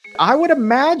I would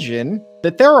imagine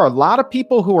that there are a lot of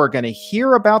people who are going to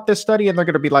hear about this study and they're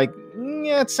going to be like,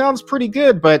 yeah, it sounds pretty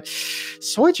good, but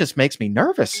soy just makes me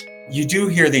nervous. You do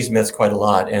hear these myths quite a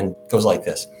lot, and it goes like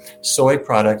this. Soy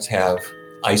products have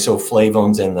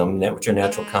isoflavones in them, which are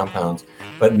natural compounds,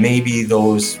 but maybe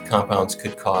those compounds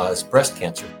could cause breast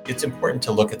cancer. It's important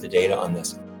to look at the data on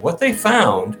this. What they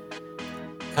found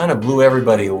kind of blew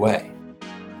everybody away.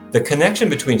 The connection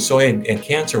between soy and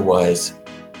cancer was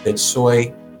that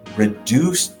soy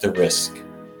reduced the risk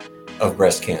of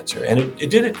breast cancer, and it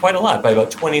did it quite a lot, by about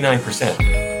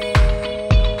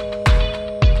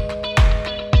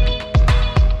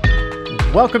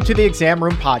 29%. Welcome to the Exam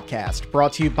Room Podcast,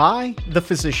 brought to you by the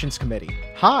Physicians Committee.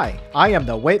 Hi, I am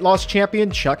the weight loss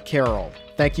champion, Chuck Carroll.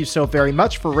 Thank you so very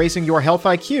much for raising your health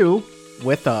IQ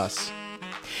with us.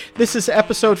 This is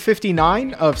episode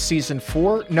 59 of season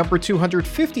 4, number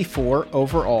 254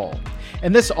 overall.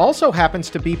 And this also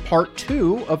happens to be part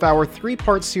 2 of our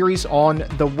 3-part series on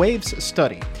the WAVES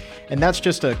study. And that's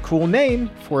just a cool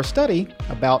name for a study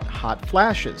about hot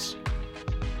flashes.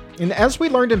 And as we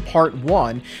learned in part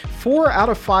 1, 4 out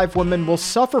of 5 women will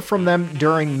suffer from them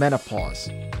during menopause.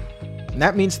 And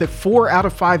that means that 4 out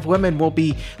of 5 women will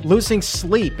be losing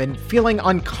sleep and feeling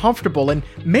uncomfortable and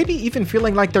maybe even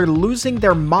feeling like they're losing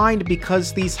their mind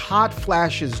because these hot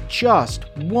flashes just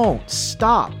won't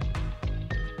stop.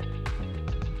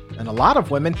 And a lot of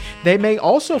women, they may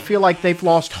also feel like they've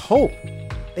lost hope.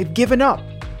 They've given up.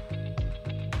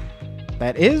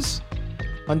 That is,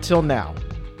 until now.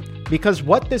 Because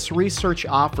what this research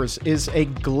offers is a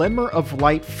glimmer of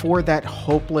light for that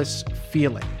hopeless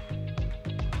feeling.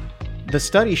 The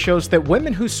study shows that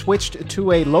women who switched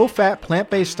to a low-fat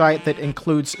plant-based diet that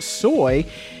includes soy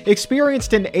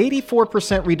experienced an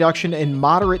 84% reduction in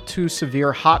moderate to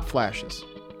severe hot flashes.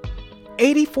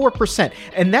 84%,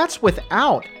 and that's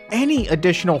without any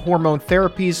additional hormone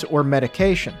therapies or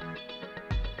medication.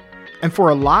 And for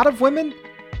a lot of women,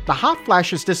 the hot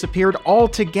flashes disappeared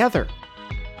altogether.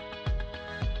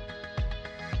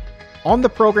 On the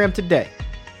program today,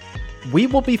 we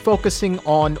will be focusing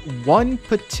on one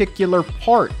particular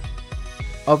part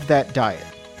of that diet.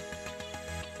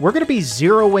 We're going to be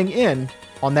zeroing in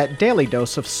on that daily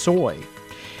dose of soy,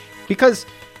 because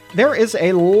there is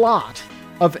a lot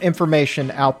of information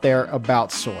out there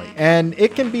about soy, and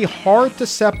it can be hard to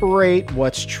separate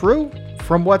what's true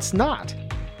from what's not.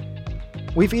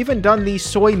 We've even done these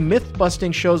soy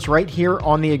myth-busting shows right here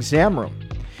on the Exam Room.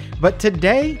 But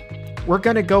today, we're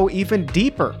going to go even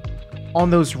deeper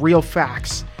on those real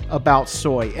facts about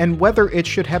soy and whether it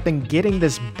should have been getting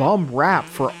this bum rap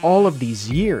for all of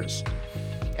these years.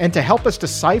 And to help us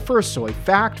decipher a soy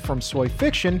fact from soy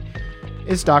fiction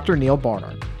is Dr. Neal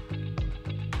Barnard.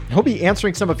 He'll be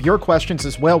answering some of your questions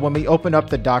as well when we open up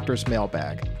the doctor's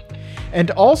mailbag. And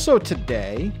also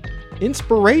today,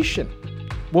 inspiration.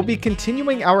 We'll be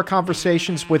continuing our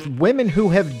conversations with women who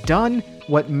have done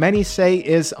what many say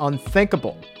is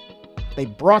unthinkable. They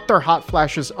brought their hot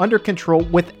flashes under control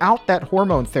without that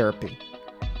hormone therapy.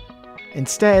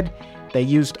 Instead, they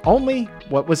used only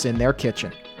what was in their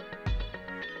kitchen.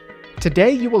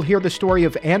 Today, you will hear the story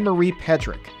of Anne-Marie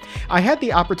Pedrick. I had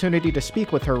the opportunity to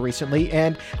speak with her recently,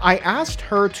 and I asked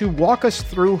her to walk us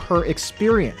through her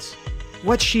experience,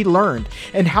 what she learned,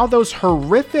 and how those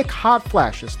horrific hot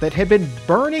flashes that had been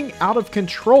burning out of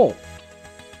control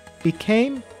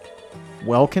became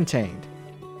well contained.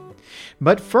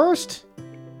 But first,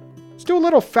 let's do a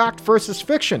little fact versus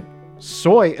fiction,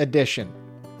 soy edition,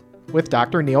 with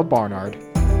Dr. Neal Barnard.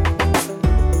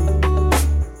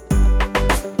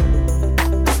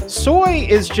 Soy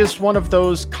is just one of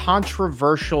those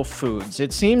controversial foods.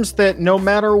 It seems that no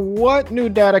matter what new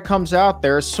data comes out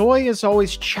there, soy is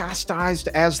always chastised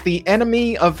as the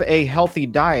enemy of a healthy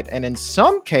diet. And in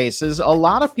some cases, a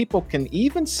lot of people can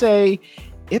even say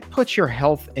it puts your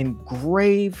health in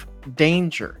grave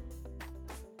danger.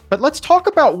 But let's talk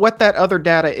about what that other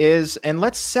data is, and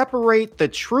let's separate the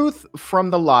truth from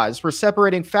the lies. We're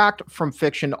separating fact from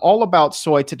fiction all about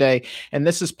soy today, and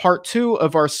this is part 2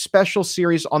 of our special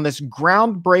series on this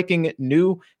groundbreaking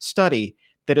new study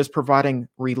that is providing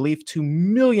relief to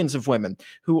millions of women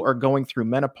who are going through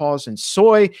menopause, and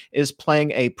soy is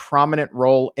playing a prominent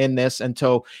role in this. And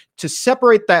to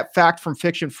separate that fact from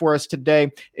fiction for us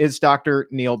today is Dr.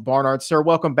 Neal Barnard. Sir,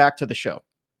 welcome back to the show.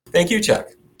 Thank you, Chuck.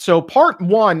 So part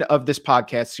 1 of this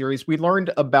podcast series, we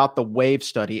learned about the WAVE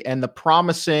study and the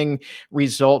promising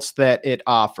results that it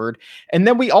offered. And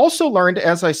then we also learned,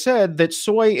 as I said, that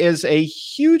soy is a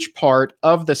huge part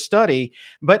of the study.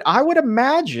 But I would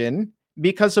imagine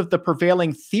because of the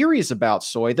prevailing theories about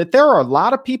soy that there are a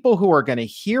lot of people who are going to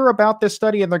hear about this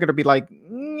study and they're going to be like,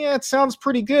 yeah, it sounds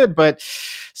pretty good, but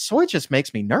soy just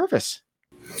makes me nervous.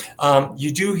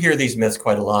 You do hear these myths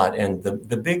quite a lot. And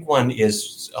the big one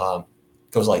is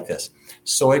goes like this.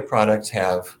 Soy products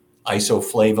have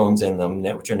isoflavones in them,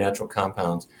 which are natural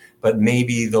compounds, but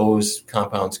maybe those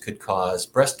compounds could cause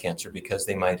breast cancer because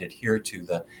they might adhere to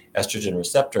the estrogen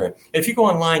receptor. And if you go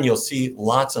online, you'll see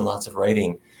lots and lots of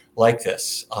writing like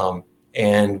this,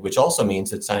 and which also means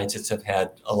that scientists have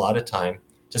had a lot of time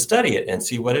to study it and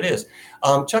see what it is.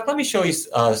 Chuck, let me show you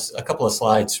a couple of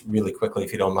slides really quickly,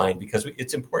 if you don't mind, because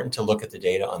it's important to look at the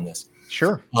data on this.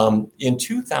 Sure. In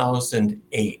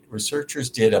 2008, researchers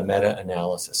did a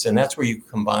meta-analysis, and that's where you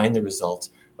combine the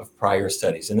results of prior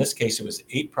studies. In this case, it was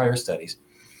 8 prior studies.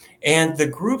 And the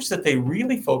groups that they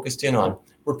really focused in on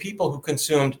were people who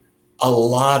consumed a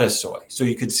lot of soy. So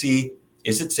you could see,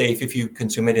 is it safe if you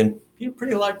consume it in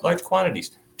pretty large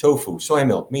quantities? Tofu, soy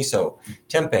milk, miso,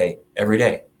 tempeh every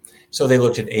day. So they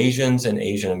looked at Asians and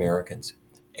Asian Americans.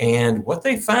 And what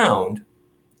they found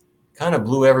kind of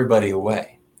blew everybody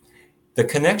away. The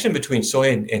connection between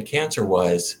soy and cancer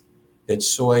was that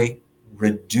soy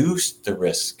reduced the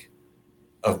risk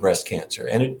of breast cancer.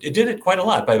 And it did it quite a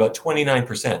lot, by about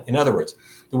 29%. In other words,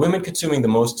 the women consuming the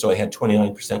most soy had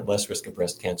 29% less risk of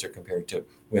breast cancer compared to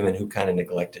women who kind of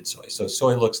neglected soy. So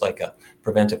soy looks like a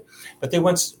preventive. But they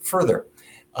went further.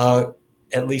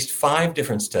 At least 5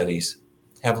 different studies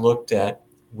have looked at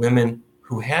women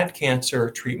who had cancer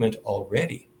treatment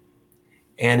already.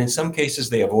 And in some cases,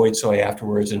 they avoid soy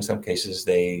afterwards. In some cases,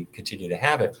 they continue to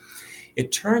have it.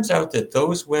 It turns out that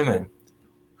those women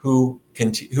who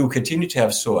continue to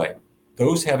have soy,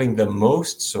 those having the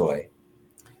most soy,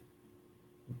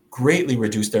 greatly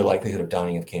reduce their likelihood of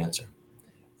dying of cancer.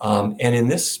 And in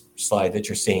this slide that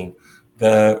you're seeing,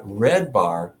 the red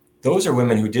bar, those are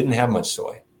women who didn't have much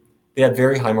soy. They had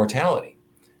very high mortality.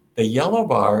 The yellow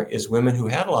bar is women who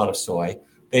had a lot of soy.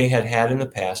 They had in the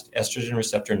past estrogen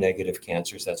receptor negative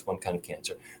cancers. That's one kind of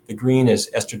cancer. The green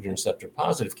is estrogen receptor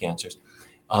positive cancers.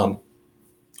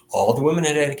 All the women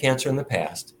had cancer in the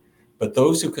past, but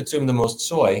those who consumed the most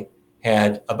soy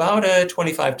had about a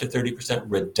 25 to 30%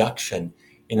 reduction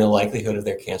in the likelihood of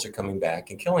their cancer coming back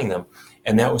and killing them.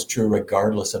 And that was true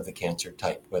regardless of the cancer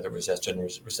type, whether it was estrogen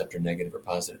receptor negative or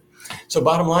positive. So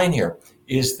bottom line here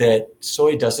is that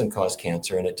soy doesn't cause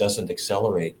cancer and it doesn't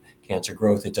accelerate cancer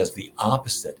growth. It does the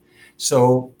opposite.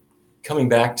 So coming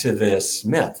back to this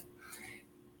myth,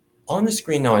 on the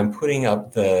screen now I'm putting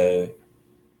up the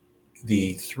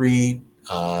 3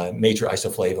 major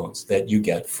isoflavones that you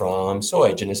get from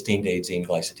soy: genistein, daidzein,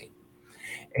 glycine.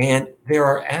 And there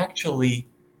are actually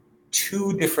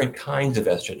 2 different kinds of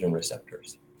estrogen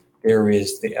receptors. There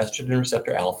is the estrogen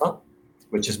receptor alpha,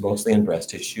 which is mostly in breast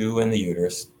tissue and the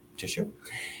uterus tissue,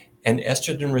 and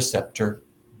estrogen receptor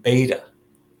beta,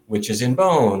 which is in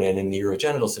bone and in the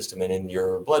urogenital system and in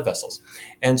your blood vessels.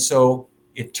 And so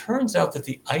it turns out that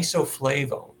the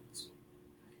isoflavones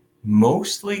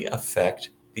mostly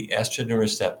affect the estrogen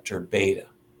receptor beta.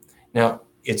 Now,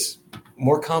 it's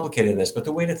more complicated than this, but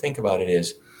the way to think about it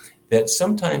is that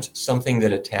sometimes something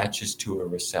that attaches to a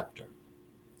receptor,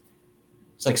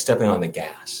 it's like stepping on the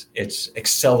gas. It's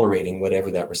accelerating whatever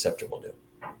that receptor will do.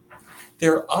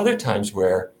 There are other times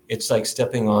where it's like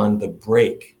stepping on the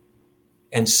brake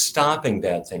and stopping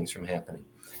bad things from happening.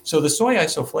 So the soy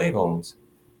isoflavones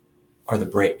are the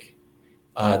brake.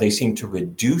 They seem to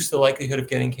reduce the likelihood of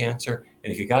getting cancer,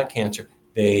 and if you got cancer,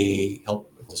 they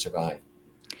help to survive.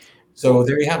 So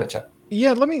there you have it, Chuck.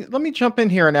 Yeah, let me jump in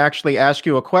here and actually ask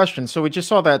you a question. So we just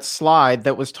saw that slide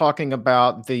that was talking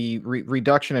about the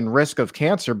reduction in risk of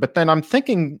cancer, but then I'm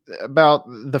thinking about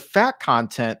the fat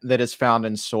content that is found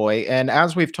in soy. And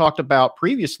as we've talked about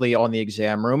previously on the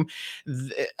exam room,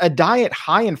 a diet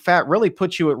high in fat really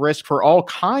puts you at risk for all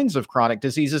kinds of chronic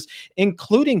diseases,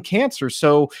 including cancer.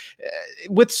 So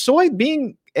with soy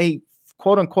being a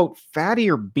quote unquote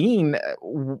fattier bean,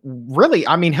 really,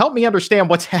 I mean, help me understand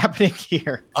what's happening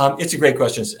here. It's a great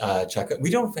question, Chuck.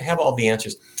 We don't have all the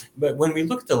answers, but when we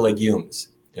look at the legumes,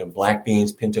 black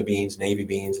beans, pinto beans, navy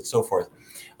beans, and so forth,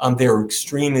 they're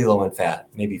extremely low in fat.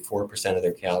 Maybe 4% of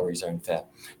their calories are in fat,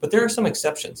 but there are some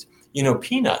exceptions.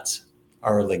 Peanuts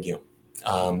are a legume.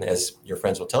 As your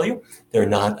friends will tell you, they're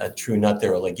not a true nut,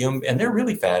 they're a legume, and they're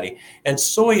really fatty. And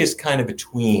soy is kind of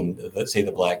between, let's say,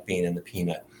 the black bean and the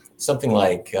peanut. Something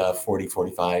like 40,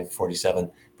 45, 47%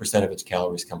 of its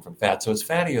calories come from fat. So it's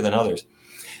fattier than others,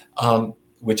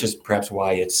 which is perhaps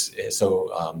why it's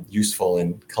so useful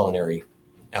in culinary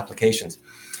applications.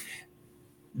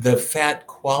 The fat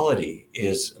quality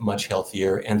is much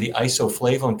healthier, and the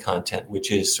isoflavone content,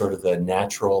 which is sort of the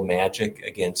natural magic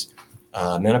against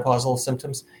menopausal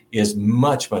symptoms, is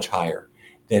much, much higher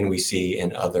than we see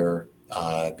in other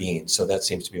beans. So that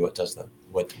seems to be what does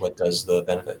the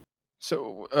benefit.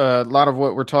 So a lot of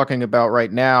what we're talking about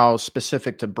right now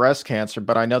specific to breast cancer,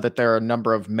 but I know that there are a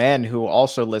number of men who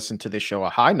also listen to this show, a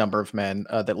high number of men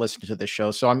that listen to this show.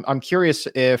 So I'm curious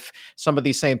if some of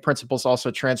these same principles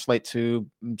also translate to,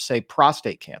 say,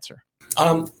 prostate cancer.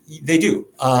 They do.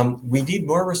 We need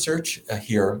more research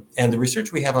here, and the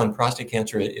research we have on prostate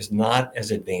cancer is not as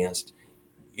advanced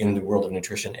in the world of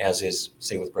nutrition as is,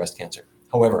 say, with breast cancer.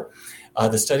 However,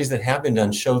 the studies that have been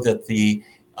done show that the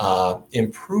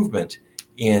improvement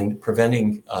in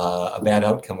preventing a bad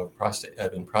outcome of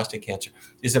prostate cancer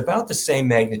is about the same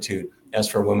magnitude as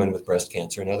for women with breast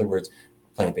cancer. In other words,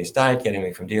 plant-based diet, getting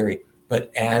away from dairy,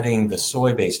 but adding the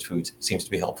soy-based foods seems to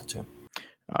be helpful too.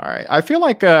 All right. I feel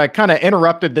like I kind of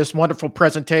interrupted this wonderful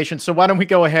presentation. So why don't we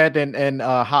go ahead and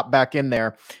hop back in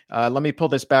there? Let me pull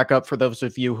this back up for those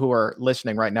of you who are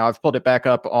listening right now. I've pulled it back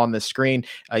up on the screen.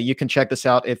 You can check this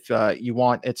out if you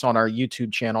want. It's on our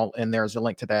YouTube channel, and there's a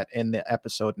link to that in the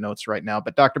episode notes right now.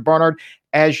 But Dr. Barnard,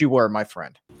 as you were, my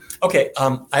friend. Okay.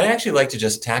 I'd actually like to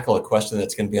just tackle a question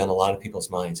that's going to be on a lot of people's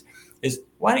minds is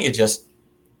why don't you just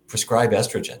prescribe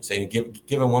estrogen? Say,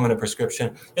 give a woman a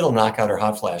prescription, it'll knock out her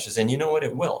hot flashes. And you know what?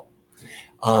 It will.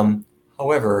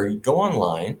 However, go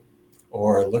online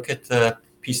or look at the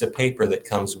piece of paper that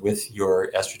comes with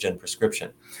your estrogen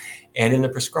prescription. And in the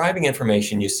prescribing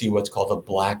information, you see what's called a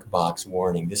black box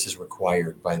warning. This is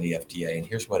required by the FDA. And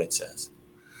here's what it says.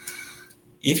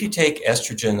 If you take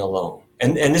estrogen alone,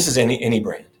 and this is any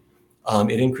brand,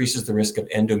 it increases the risk of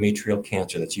endometrial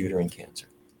cancer, that's uterine cancer,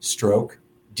 stroke,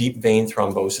 deep vein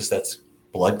thrombosis, that's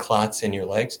blood clots in your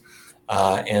legs,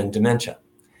 and dementia.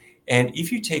 And if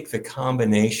you take the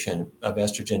combination of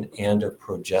estrogen and a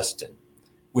progestin,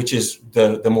 which is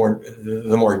the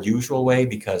more usual way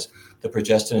because the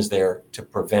progestin is there to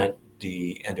prevent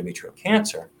the endometrial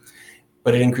cancer,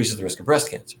 but it increases the risk of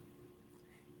breast cancer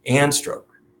and stroke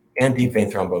and deep vein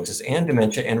thrombosis and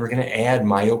dementia, and we're going to add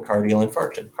myocardial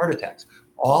infarction, heart attacks.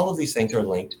 All of these things are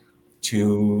linked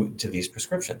to these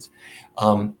prescriptions.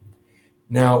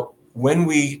 Now, when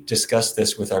we discuss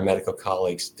this with our medical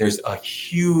colleagues, there's a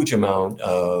huge amount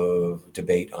of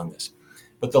debate on this.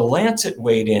 But the Lancet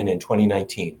weighed in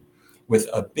 2019 with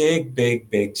a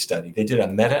big study. They did a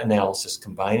meta-analysis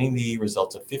combining the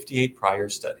results of 58 prior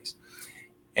studies,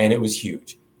 and it was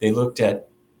huge. They looked at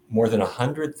more than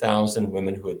 100,000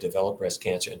 women who had developed breast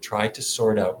cancer and tried to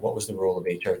sort out what was the role of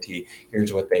HRT.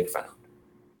 Here's what they found.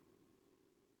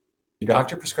 Your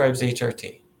doctor prescribes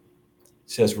HRT,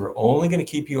 says we're only going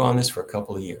to keep you on this for a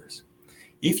couple of years.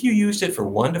 If you used it for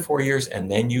 1 to 4 years and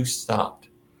then you stopped,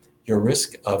 your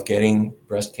risk of getting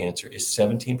breast cancer is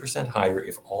 17% higher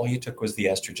if all you took was the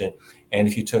estrogen. And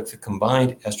if you took the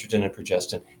combined estrogen and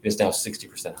progestin, it is now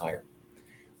 60% higher.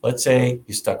 Let's say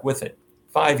you stuck with it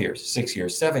 5 years, 6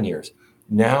 years, 7 years.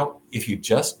 Now, if you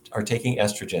just are taking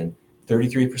estrogen,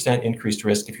 33% increased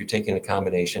risk. If you're taking a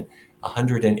combination,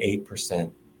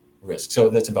 108% risk. So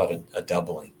that's about a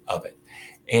doubling of it.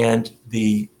 And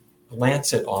the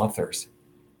Lancet authors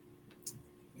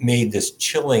made this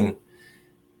chilling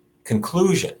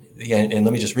conclusion. And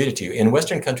let me just read it to you. In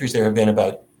Western countries, there have been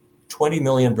about 20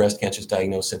 million breast cancers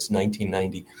diagnosed since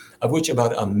 1990, of which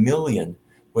about 1 million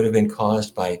would have been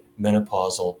caused by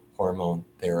menopausal hormone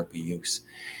therapy use.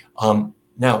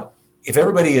 Now, if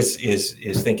everybody is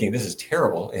thinking this is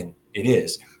terrible, and it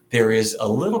is, there is a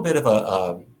little bit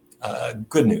of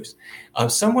good news.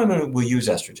 Some women will use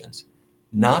estrogens,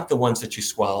 not the ones that you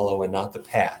swallow and not the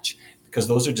patch, because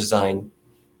those are designed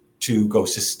to go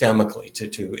systemically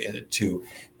to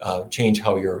change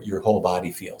how your whole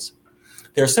body feels.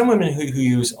 There are some women who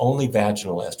use only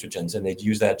vaginal estrogens, and they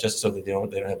use that just so that they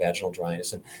don't have vaginal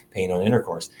dryness and pain on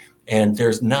intercourse. And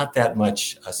there's not that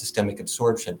much systemic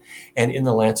absorption. And in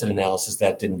the Lancet analysis,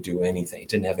 that didn't do anything. It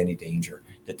didn't have any danger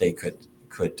that they could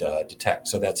detect.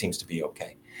 So that seems to be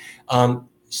okay.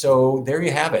 So there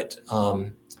you have it.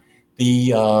 The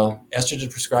estrogen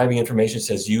prescribing information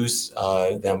says use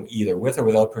them either with or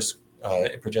without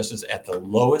progestins at the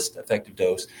lowest effective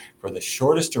dose for the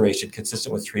shortest duration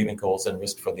consistent with treatment goals and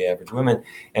risk for the average woman.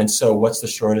 And so what's the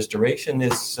shortest duration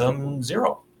is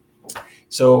 0.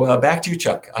 So back to you,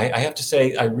 Chuck. I have to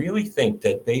say, I really think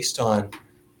that based on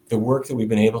the work that we've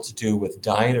been able to do with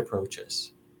diet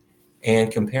approaches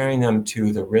and comparing them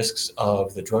to the risks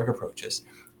of the drug approaches,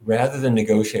 rather than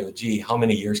negotiate with, gee, how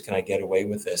many years can I get away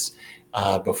with this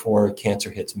before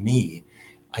cancer hits me?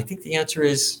 I think the answer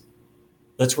is,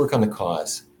 let's work on the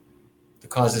cause. The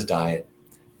cause is diet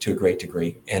to a great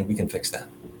degree, and we can fix that.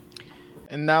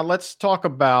 And now let's talk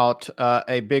about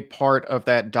a big part of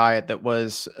that diet that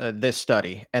was this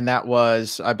study. And that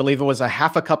was, I believe it was a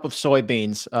half a cup of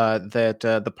soybeans that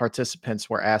the participants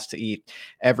were asked to eat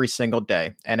every single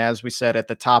day. And as we said at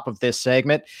the top of this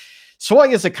segment, soy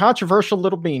is a controversial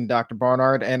little bean, Dr.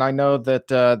 Barnard, and I know that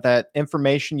that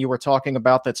information you were talking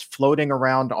about that's floating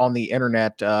around on the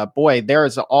internet, boy, there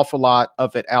is an awful lot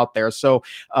of it out there. So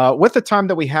with the time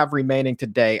that we have remaining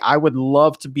today, I would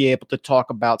love to be able to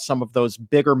talk about some of those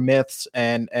bigger myths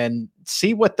and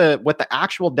see what the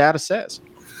actual data says.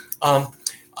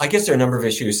 I guess there are a number of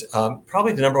issues.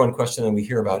 Probably the number one question that we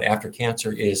hear about after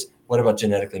cancer is, what about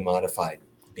genetically modified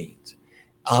beans?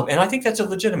 And I think that's a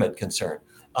legitimate concern.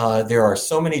 There are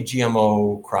so many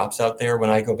GMO crops out there. When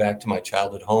I go back to my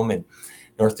childhood home in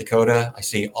North Dakota, I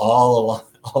see all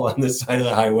on this side of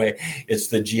the highway, it's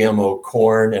the GMO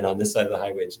corn, and on this side of the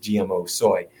highway, it's GMO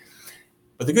soy.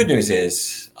 But the good news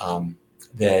is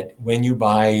that when you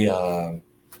buy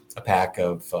a pack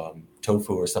of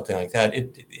tofu or something like that,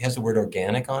 it has the word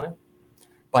organic on it.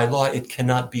 By law, it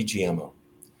cannot be GMO.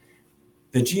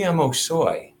 The GMO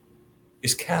soy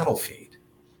is cattle feed,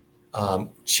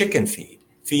 chicken feed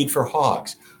for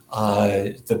hogs.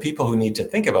 The people who need to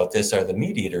think about this are the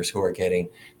meat eaters who are getting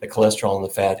the cholesterol and the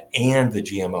fat and the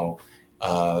GMO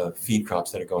feed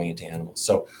crops that are going into animals.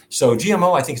 So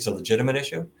GMO, I think, is a legitimate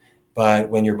issue, but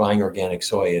when you're buying organic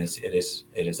soy, it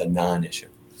is a non-issue.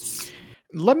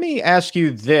 Let me ask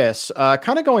you this,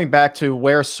 kind of going back to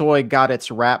where soy got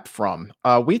its rap from.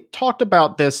 We talked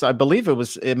about this, I believe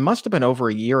it must have been over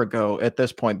a year ago at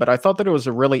this point, but I thought that it was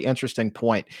a really interesting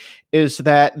point, is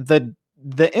that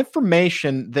the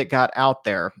information that got out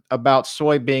there about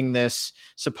soy being this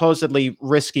supposedly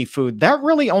risky food, that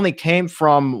really only came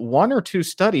from one or two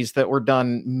studies that were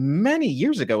done many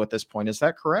years ago at this point. Is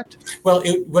that correct? Well,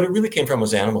 what it really came from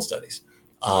was animal studies.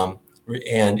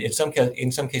 And in some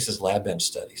cases, lab bench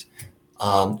studies.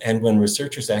 And when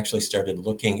researchers actually started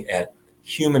looking at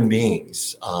human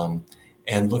beings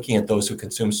and looking at those who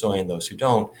consume soy and those who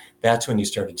don't, that's when you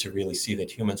started to really see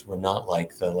that humans were not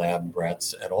like the lab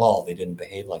rats at all. They didn't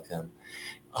behave like them.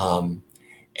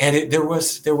 There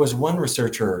was one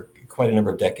researcher quite a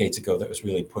number of decades ago that was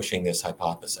really pushing this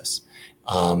hypothesis.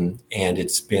 And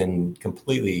it's been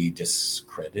completely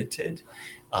discredited.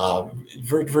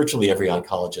 Virtually every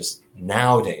oncologist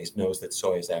nowadays knows that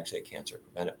soy is actually a cancer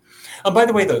preventative. By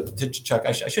the way, though, Chuck,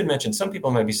 I should mention, some people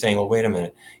might be saying, well, wait a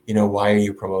minute, why are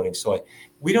you promoting soy?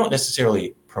 We don't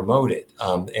necessarily promote it.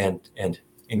 And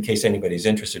in case anybody's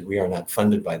interested, we are not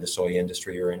funded by the soy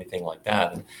industry or anything like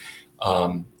that.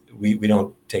 And we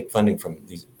don't take funding from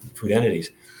these food entities.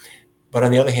 But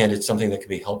on the other hand, it's something that can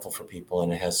be helpful for people,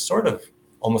 and it has sort of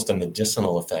almost a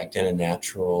medicinal effect in a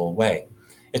natural way.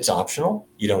 It's optional.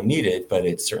 You don't need it, but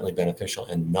it's certainly beneficial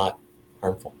and not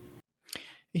harmful.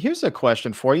 Here's a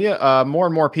question for you. More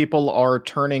and more people are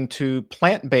turning to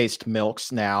plant-based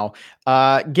milks now.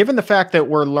 Given the fact that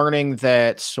we're learning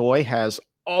that soy has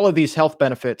all of these health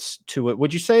benefits to it,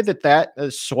 would you say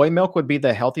that soy milk would be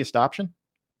the healthiest option?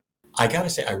 I got to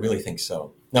say, I really think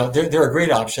so. Now, there are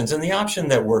great options, and the option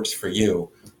that works for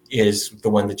you is the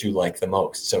one that you like the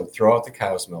most. So throw out the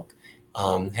cow's milk.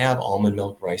 Have almond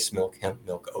milk, rice milk, hemp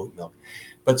milk, oat milk.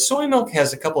 But soy milk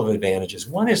has a couple of advantages.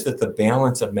 One is that the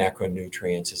balance of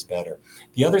macronutrients is better.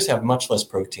 The others have much less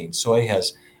protein. Soy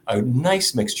has a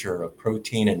nice mixture of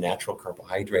protein and natural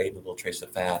carbohydrate and a little trace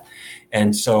of fat.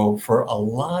 And so for a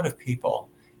lot of people,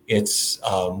 it's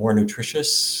a more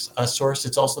nutritious source.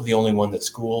 It's also the only one that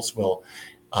schools will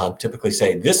typically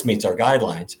say, this meets our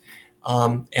guidelines.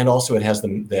 And also it has the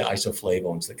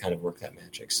isoflavones that kind of work that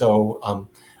magic. So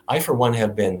I, for one,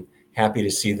 have been happy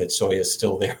to see that soy is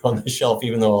still there on the shelf,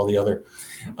 even though all the other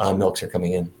milks are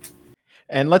coming in.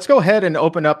 And let's go ahead and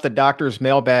open up the doctor's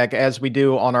mailbag, as we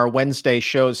do on our Wednesday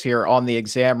shows here on the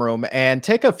Exam Room, and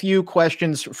take a few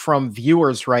questions from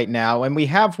viewers right now. And we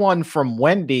have one from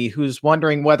Wendy, who's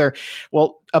wondering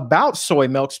about soy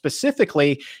milk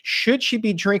specifically, should she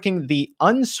be drinking the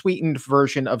unsweetened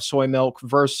version of soy milk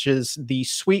versus the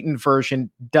sweetened version?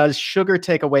 Does sugar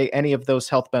take away any of those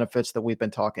health benefits that we've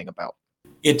been talking about?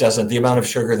 It doesn't. The amount of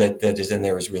sugar that is in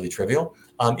there is really trivial.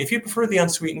 If you prefer the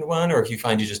unsweetened one, or if you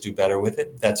find you just do better with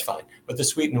it, that's fine. But the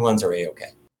sweetened ones are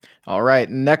A-okay. All right.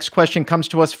 Next question comes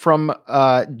to us from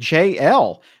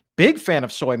JL. Big fan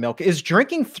of soy milk. Is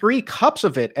drinking 3 cups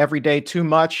of it every day too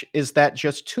much? Is that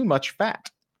just too much fat?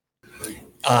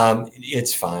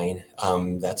 It's fine.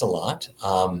 That's a lot.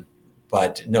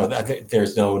 But no,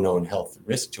 there's no known health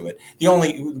risk to it.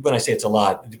 When I say it's a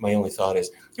lot, my only thought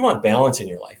is you want balance in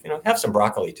your life. Have some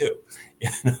broccoli too.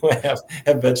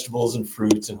 Have vegetables and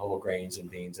fruits and whole grains and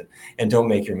beans, and don't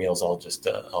make your meals all just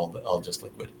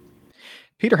liquid.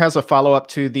 Peter has a follow-up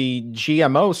to the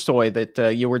GMO soy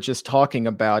that you were just talking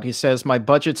about. He says, my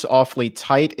budget's awfully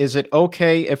tight. Is it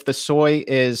okay if the soy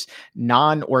is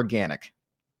non-organic?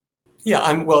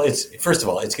 Yeah, well, first of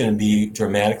all, it's going to be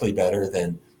dramatically better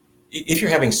than if you're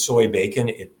having soy bacon.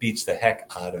 It beats the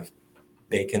heck out of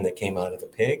bacon that came out of a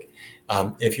pig.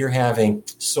 If you're having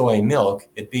soy milk,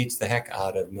 it beats the heck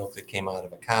out of milk that came out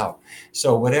of a cow.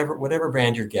 So whatever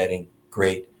brand you're getting,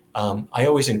 great. I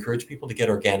always encourage people to get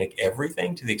organic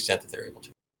everything to the extent that they're able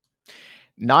to.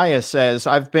 Naya says,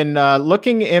 I've been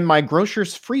looking in my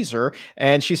grocer's freezer,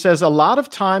 and she says a lot of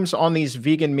times on these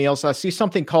vegan meals, I see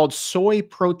something called soy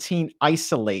protein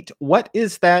isolate. What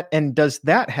is that, and does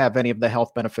that have any of the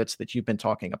health benefits that you've been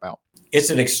talking about? It's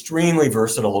an extremely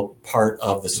versatile part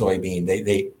of the soybean.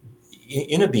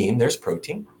 In a bean, there's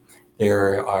protein.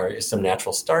 There is some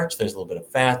natural starch. There's a little bit of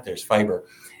fat. There's fiber.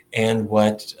 And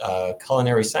what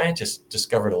culinary scientists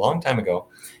discovered a long time ago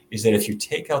is that if you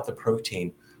take out the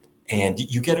protein and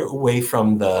you get it away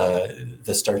from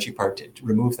the starchy part to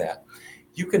remove that,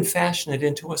 you can fashion it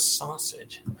into a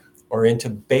sausage or into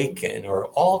bacon or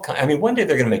all kinds. I mean, one day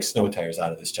they're going to make snow tires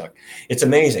out of this, Chuck. It's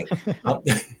amazing.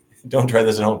 Don't try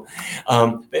this at home.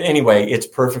 But anyway, it's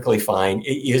perfectly fine.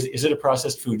 Is it a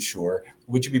processed food? Sure.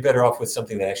 Would you be better off with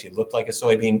something that actually looked like a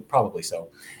soybean? Probably so.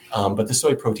 But the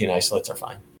soy protein isolates are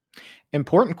fine.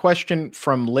 Important question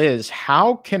from Liz.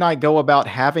 How can I go about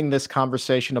having this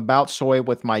conversation about soy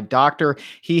with my doctor?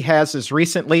 He has, as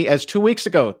recently as 2 weeks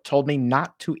ago, told me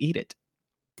not to eat it.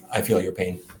 I feel your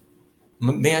pain.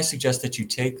 May I suggest that you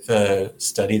take the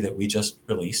study that we just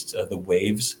released, the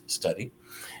WAVES study,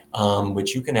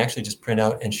 which you can actually just print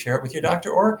out and share it with your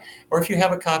doctor, or if you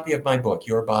have a copy of my book,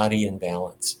 Your Body in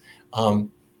Balance.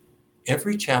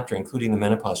 Every chapter, including the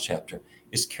menopause chapter,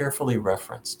 is carefully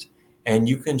referenced. And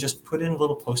you can just put in a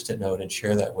little Post-it note and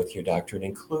share that with your doctor. It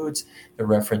includes the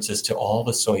references to all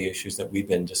the soy issues that we've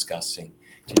been discussing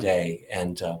today.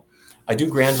 And I do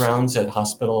grand rounds at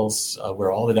hospitals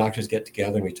where all the doctors get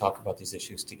together and we talk about these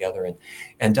issues together.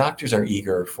 And doctors are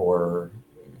eager for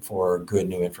good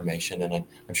new information. And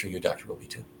I'm sure your doctor will be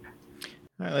too.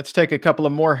 All right, let's take a couple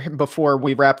of more before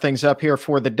we wrap things up here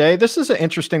for the day. This is an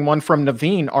interesting one from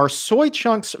Naveen. Are soy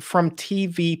chunks from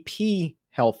TVP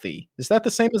healthy? Is that the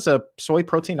same as a soy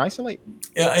protein isolate?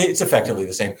 Yeah, it's effectively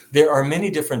the same. There are many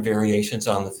different variations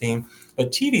on the theme,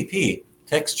 but TVP,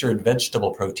 textured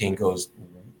vegetable protein, goes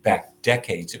back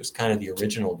decades. It was kind of the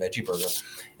original veggie burger,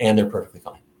 and they're perfectly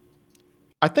fine.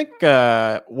 I think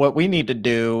what we need to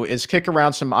do is kick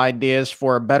around some ideas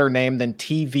for a better name than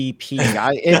TVP.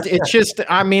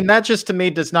 That just to me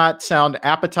does not sound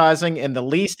appetizing in the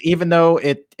least, even though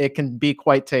it can be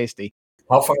quite tasty.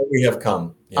 How far we have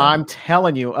come. Yeah. I'm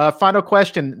telling you. Final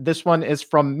question. This one is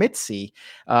from Mitzi.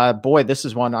 Boy, this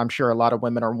is one I'm sure a lot of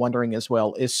women are wondering as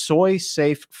well. Is soy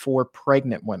safe for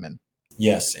pregnant women?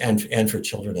 Yes, and for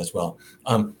children as well.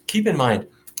 Keep in mind,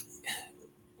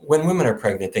 when women are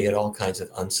pregnant, they get all kinds of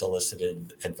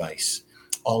unsolicited advice,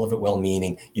 all of it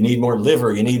well-meaning. You need more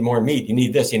liver, you need more meat, you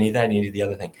need this, you need that, you need the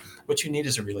other thing. What you need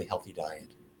is a really healthy diet.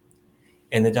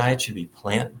 And the diet should be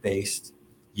plant-based.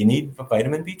 You need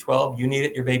vitamin B12, you need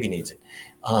it, your baby needs it.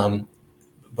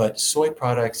 But soy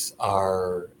products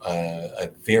are a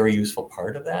very useful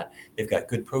part of that. They've got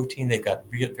good protein, they've got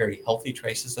very healthy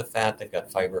traces of fat, they've got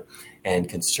fiber, and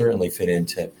can certainly fit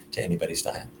into anybody's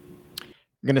diet.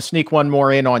 I'm going to sneak one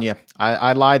more in on you.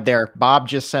 I lied there. Bob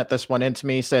just sent this one in to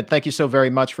me. He said, thank you so very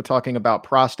much for talking about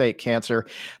prostate cancer,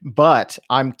 but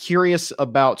I'm curious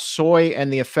about soy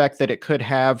and the effect that it could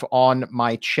have on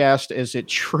my chest. Is it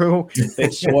true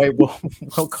that soy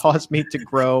will cause me to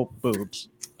grow boobs?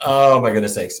 Oh, my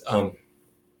goodness sakes.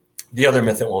 The other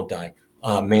myth that won't die,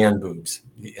 man boobs.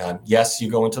 Yes, you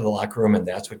go into the locker room and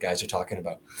that's what guys are talking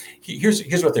about.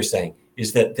 Here's what they're saying,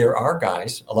 is that there are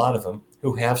guys, a lot of them,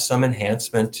 who have some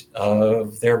enhancement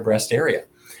of their breast area.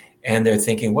 And they're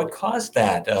thinking, what caused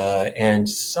that? And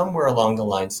somewhere along the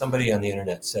line, somebody on the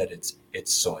internet said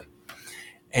it's soy.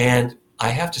 And I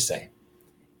have to say,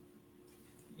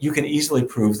 you can easily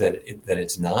prove that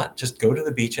it's not. Just go to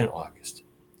the beach in August,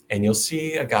 and you'll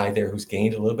see a guy there who's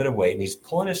gained a little bit of weight, and he's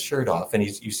pulling his shirt off, and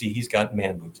you see he's got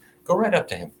man boobs. Go right up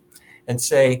to him and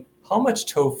say, how much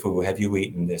tofu have you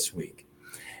eaten this week?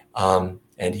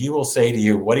 And he will say to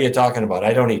you, what are you talking about?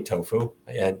 I don't eat tofu.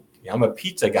 I'm a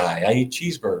pizza guy. I eat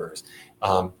cheeseburgers.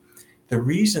 The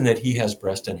reason that he has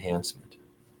breast enhancement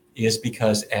is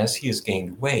because as he has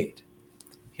gained weight,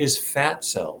 his fat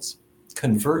cells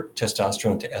convert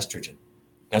testosterone to estrogen.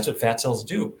 That's what fat cells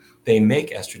do. they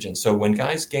make estrogen. So when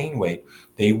guys gain weight,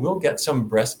 they will get some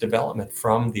breast development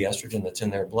from the estrogen that's in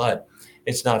their blood.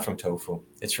 It's not from tofu.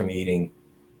 It's from eating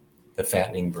the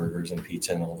fattening burgers and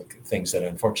pizza and all the things that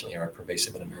unfortunately are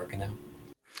pervasive in America now.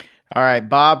 All right,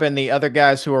 Bob and the other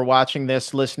guys who are watching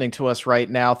this, listening to us right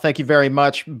now, thank you very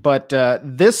much. But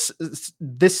this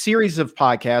series of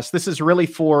podcasts, this is really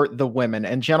for the women.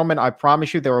 And gentlemen, I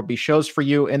promise you there will be shows for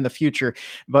you in the future.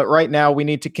 But right now, we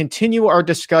need to continue our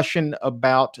discussion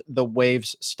about the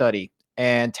WAVES study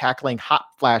and tackling hot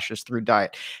flashes through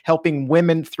diet, helping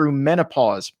women through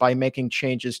menopause by making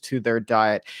changes to their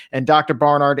diet. And Dr.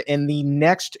 Barnard, in the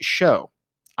next show,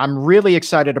 I'm really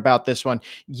excited about this one.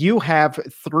 You have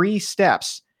 3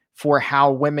 steps for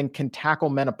how women can tackle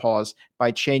menopause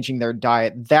by changing their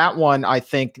diet. That one, I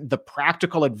think the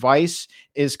practical advice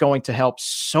is going to help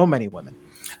so many women.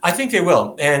 I think they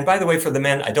will. And by the way, for the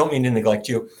men, I don't mean to neglect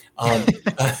you.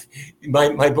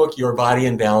 My book, Your Body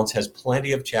in Balance, has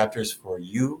plenty of chapters for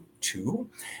you too.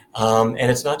 And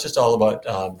it's not just all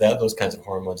about those kinds of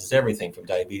hormones. It's everything from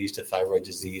diabetes to thyroid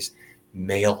disease,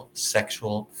 male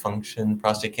sexual function,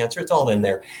 prostate cancer. It's all in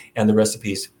there. And the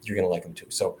recipes, you're going to like them too.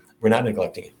 So we're not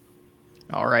neglecting it.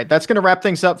 All right. That's going to wrap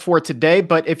things up for today.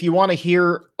 But if you want to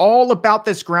hear all about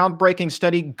this groundbreaking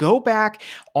study, go back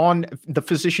on the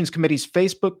Physicians Committee's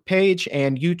Facebook page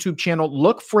and YouTube channel.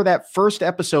 Look for that first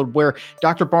episode where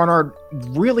Dr. Barnard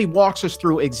really walks us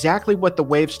through exactly what the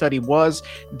WAVE study was,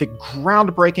 the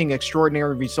groundbreaking,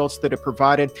 extraordinary results that it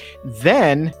provided.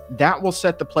 Then that will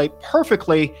set the plate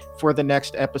perfectly for the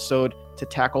next episode to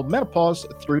tackle menopause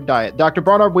through diet. Dr.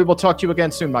 Barnard, we will talk to you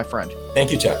again soon, my friend.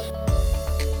 Thank you, Chuck.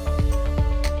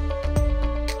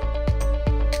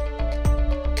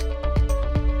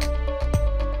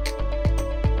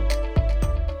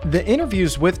 The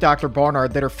interviews with Dr.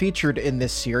 Barnard that are featured in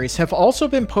this series have also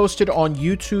been posted on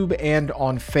YouTube and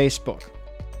on Facebook.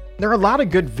 There are a lot of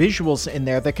good visuals in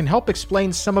there that can help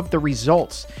explain some of the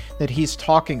results that he's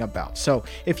talking about. So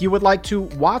if you would like to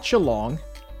watch along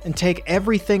and take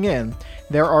everything in,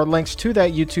 there are links to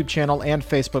that YouTube channel and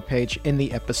Facebook page in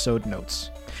the episode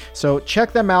notes. So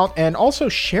check them out and also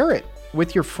share it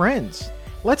with your friends.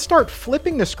 Let's start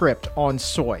flipping the script on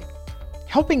soy,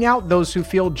 helping out those who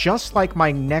feel just like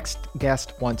my next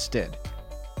guest once did,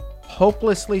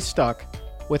 hopelessly stuck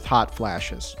with hot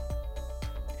flashes.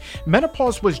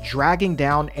 Menopause was dragging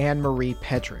down Anne-Marie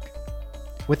Pedrick.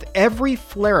 With every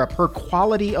flare-up, her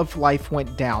quality of life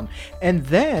went down, and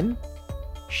then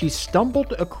she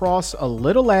stumbled across a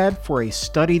little ad for a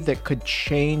study that could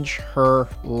change her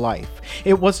life.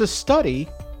 It was a study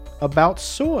about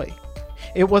soy.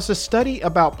 It was a study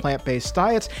about plant-based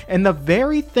diets and the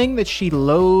very thing that she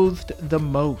loathed the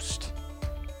most,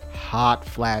 hot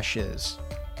flashes.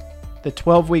 The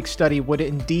 12-week study would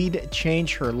indeed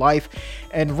change her life,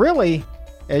 and really,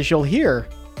 as you'll hear,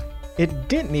 it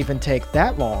didn't even take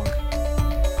that long.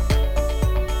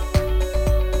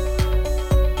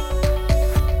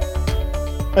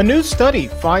 A new study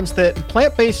finds that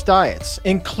plant-based diets,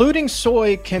 including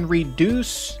soy, can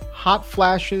reduce hot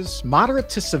flashes, moderate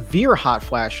to severe hot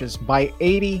flashes, by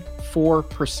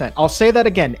 84%. I'll say that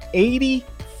again,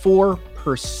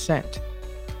 84%.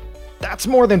 That's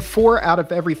more than 4 out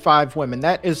of every 5 women.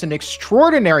 That is an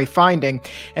extraordinary finding,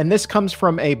 and this comes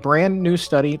from a brand new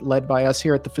study led by us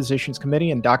here at the Physicians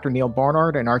Committee and Dr. Neal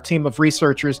Barnard and our team of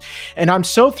researchers. And I'm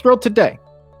so thrilled today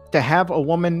to have a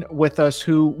woman with us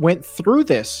who went through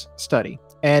this study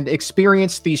and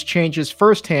experienced these changes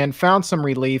firsthand, found some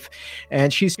relief,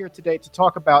 and she's here today to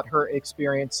talk about her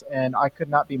experience, and I could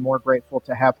not be more grateful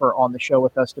to have her on the show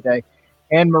with us today.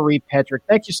 Anne-Marie Pedrick.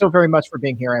 Thank you so very much for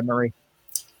being here, Anne-Marie.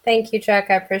 Thank you,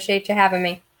 Chuck. I appreciate you having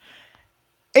me.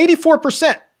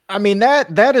 84%. I mean,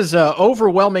 that is an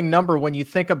overwhelming number when you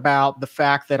think about the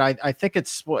fact that I think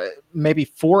it's maybe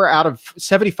 4 out of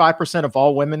 75% of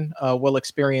all women will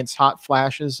experience hot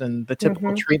flashes. And the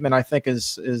typical treatment, I think,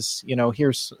 is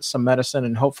here's some medicine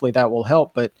and hopefully that will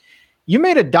help. But you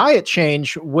made a diet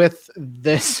change with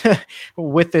this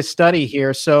with this study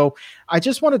here. So I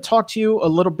just want to talk to you a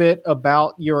little bit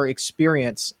about your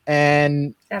experience.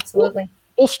 And absolutely.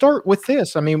 We'll start with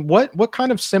this. I mean, what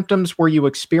kind of symptoms were you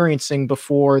experiencing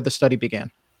before the study began?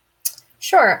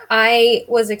 Sure. I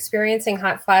was experiencing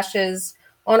hot flashes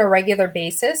on a regular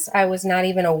basis. I was not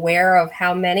even aware of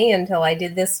how many until I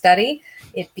did this study.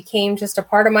 It became just a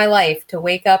part of my life to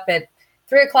wake up at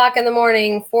 3 o'clock in the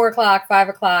morning, 4 o'clock, 5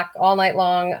 o'clock, all night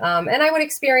long. And I would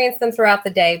experience them throughout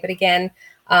the day. But again,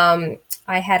 I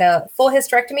had a full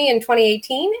hysterectomy in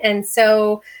 2018. And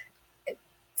so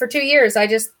for 2 years, I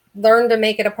just learned to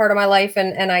make it a part of my life,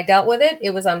 and I dealt with it.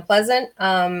 It was unpleasant,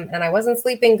 and I wasn't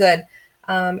sleeping good.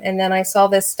 And then I saw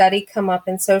this study come up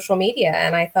in social media,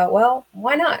 and I thought, well,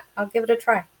 why not? I'll give it a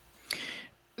try.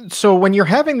 So when you're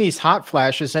having these hot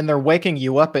flashes and they're waking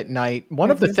you up at night, one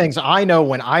of the things I know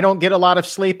when I don't get a lot of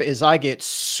sleep is I get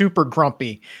super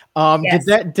grumpy. Yes.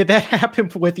 Did that happen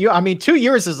with you? I mean, 2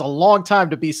 years is a long time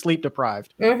to be sleep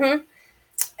deprived.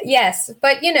 Yes,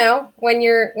 but when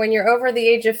you're over the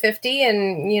age of 50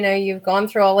 and you've gone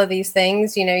through all of these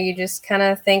things, you just kind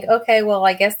of think, okay, well,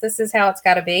 I guess this is how it's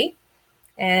got to be,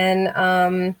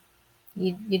 and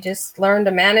you just learn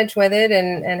to manage with it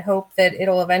and hope that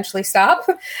it'll eventually stop.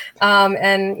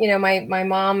 And my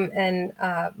mom and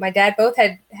my dad both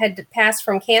had passed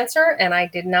from cancer, and I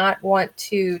did not want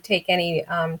to take any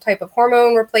type of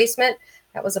hormone replacement.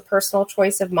 That was a personal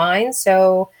choice of mine.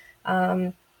 So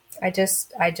I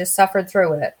just suffered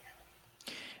through with it.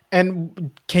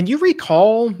 And can you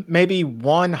recall maybe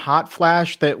one hot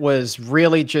flash that was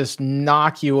really just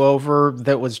knock you over,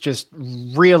 that was just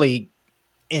really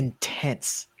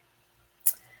intense?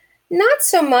 Not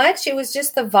so much. It was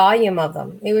just the volume of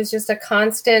them. It was just a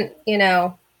constant,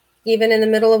 even in the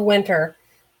middle of winter,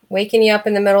 waking you up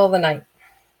in the middle of the night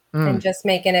and just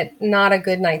making it not a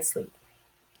good night's sleep.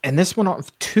 And this went on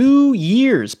 2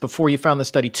 years before you found the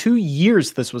study. 2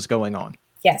 years this was going on.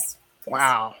 Yes.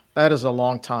 Wow. That is a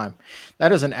long time.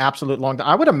 That is an absolute long time.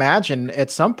 I would imagine at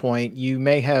some point you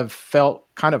may have felt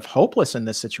kind of hopeless in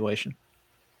this situation.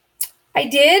 I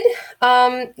did.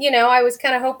 I was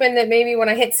kind of hoping that maybe when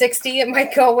I hit 60, it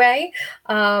might go away.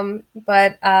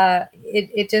 But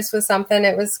it just was something,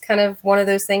 it was kind of one of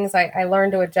those things I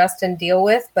learned to adjust and deal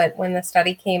with. But when the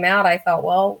study came out, I thought,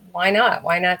 well, why not?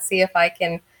 Why not see if I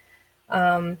can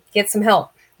get some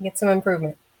help, get some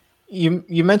improvement?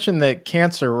 You mentioned that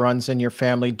cancer runs in your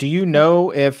family. Do you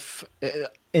know if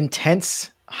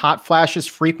intense hot flashes,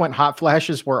 frequent hot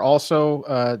flashes were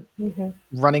also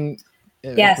running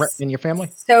yes. in your family?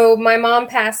 So my mom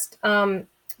passed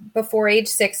before age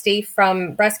 60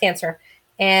 from breast cancer.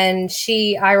 And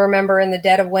I remember in the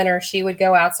dead of winter, she would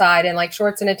go outside in like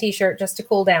shorts and a t-shirt just to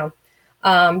cool down,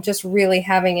 just really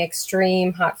having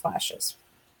extreme hot flashes.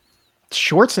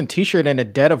 Shorts and t-shirt in a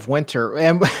dead of winter.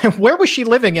 And where was she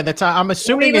living at the time? I'm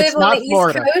assuming it's not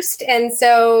Florida. We live on the East Coast, and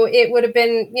so it would have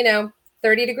been,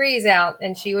 30 degrees out,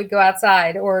 and she would go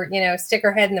outside or, stick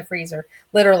her head in the freezer,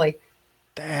 literally.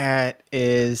 That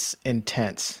is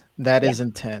intense. That is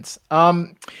intense.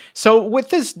 So with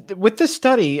this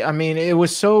study, I mean, it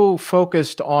was so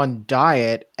focused on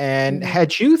diet. And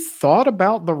had you thought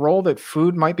about the role that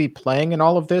food might be playing in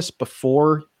all of this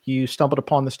before you stumbled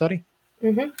upon the study?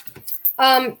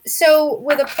 So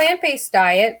with a plant-based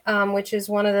diet, which is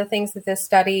one of the things that this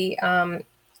study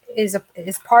is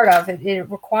part of, it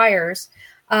requires.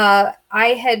 I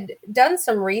had done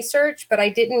some research, but I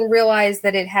didn't realize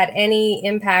that it had any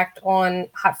impact on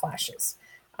hot flashes.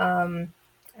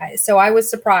 So I was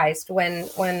surprised when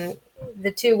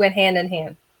the two went hand in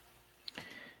hand.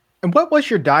 And what was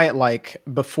your diet like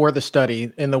before the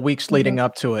study in the weeks leading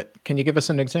up to it? Can you give us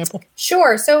an example?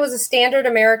 Sure. So it was a standard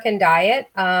American diet,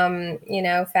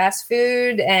 fast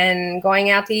food and going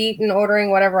out to eat and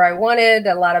ordering whatever I wanted,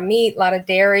 a lot of meat, a lot of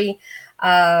dairy,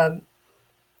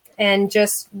 and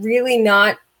just really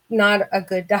not a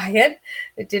good diet.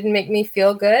 It didn't make me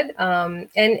feel good.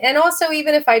 And also,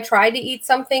 even if I tried to eat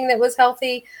something that was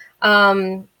healthy,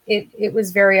 it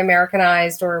was very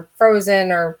Americanized or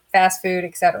frozen or fast food,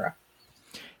 etc.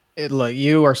 Look,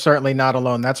 you are certainly not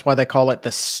alone. That's why they call it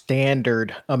the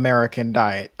standard American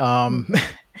diet.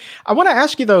 I want to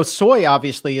ask you, though, soy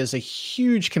obviously is a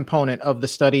huge component of the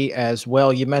study as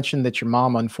well. You mentioned that your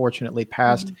mom unfortunately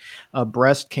passed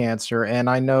breast cancer, and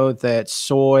I know that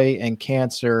soy and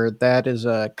cancer, that is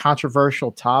a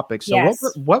controversial topic. So yes.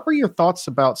 What were your thoughts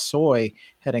about soy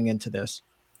heading into this?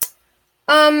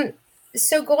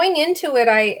 So going into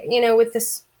it, with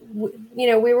this,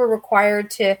 we were required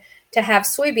to have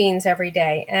soybeans every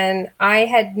day, and I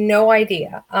had no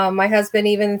idea. My husband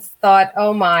even thought,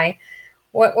 oh my,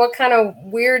 what kind of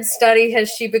weird study has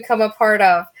she become a part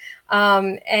of?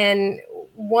 And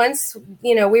once,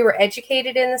 we were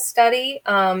educated in the study,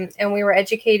 and we were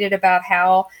educated about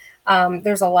how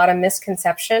there's a lot of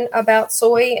misconception about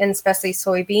soy and especially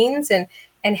soybeans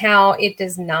and how it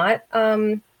does not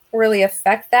really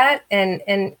affect that. And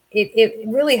it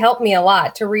really helped me a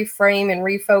lot to reframe and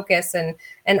refocus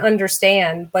and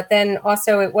understand. But then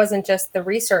also it wasn't just the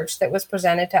research that was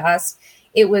presented to us.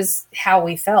 It was how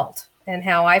we felt and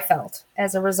how I felt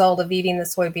as a result of eating the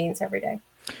soybeans every day.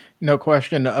 No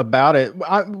question about it.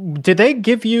 Did they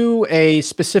give you a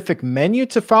specific menu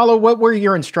to follow? What were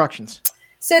your instructions?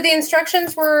 So the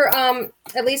instructions were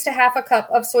at least a half a cup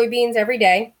of soybeans every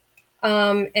day.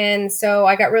 And so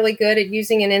I got really good at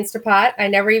using an Instapot. I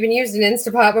never even used an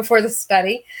Instapot before the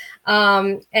study.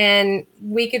 And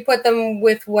we could put them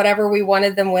with whatever we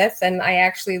wanted them with. And I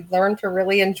actually learned to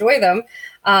really enjoy them.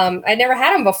 I never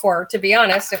had them before, to be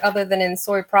honest, other than in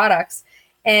soy products.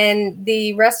 And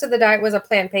the rest of the diet was a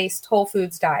plant-based whole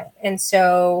foods diet. And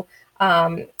so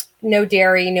no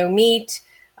dairy, no meat.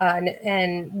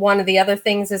 And one of the other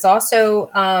things is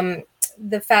also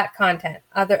the fat content.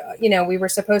 We were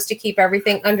supposed to keep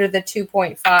everything under the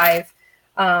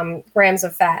 2.5 grams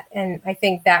of fat. And I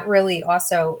think that really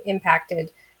also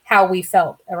impacted how we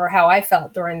felt, or how I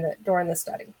felt during the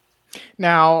study.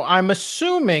 Now, I'm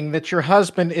assuming that your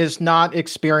husband is not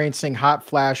experiencing hot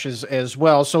flashes as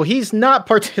well. So he's not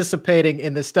participating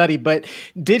in the study, but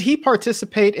did he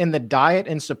participate in the diet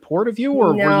in support of you?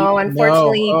 Or no,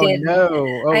 unfortunately he didn't.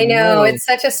 No. I know, it's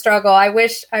such a struggle. I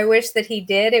wish that he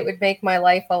did. It would make my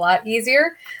life a lot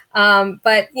easier.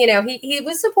 But he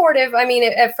was supportive. I mean,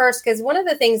 at first, because one of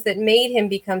the things that made him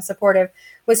become supportive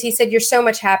was he said, "You're so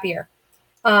much happier."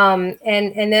 And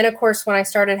then of course, when I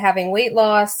started having weight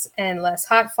loss and less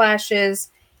hot flashes,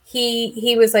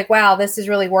 he was like, "Wow, this is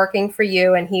really working for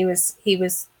you." And he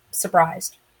was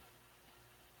surprised.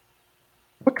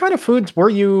 What kind of foods were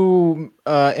you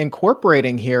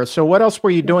incorporating here? So what else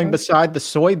were you doing beside the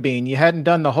soybean? You hadn't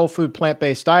done the whole food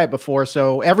plant-based diet before.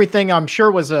 So everything, I'm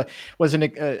sure, was a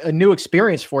new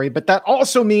experience for you. But that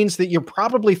also means that you're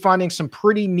probably finding some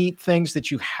pretty neat things that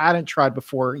you hadn't tried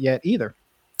before yet either.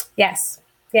 Yes,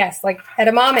 like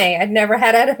edamame. I'd never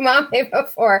had edamame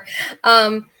before.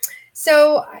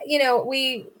 So,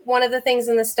 one of the things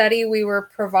in the study, we were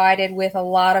provided with a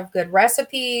lot of good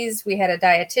recipes. We had a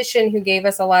dietitian who gave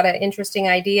us a lot of interesting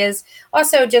ideas.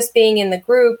 Also, just being in the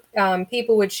group,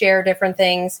 people would share different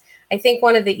things. I think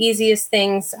one of the easiest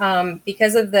things,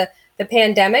 because of the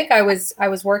pandemic, I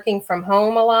was working from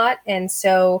home a lot. And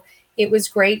so it was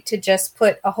great to just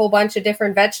put a whole bunch of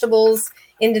different vegetables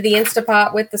into the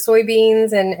Instapot with the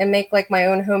soybeans and make like my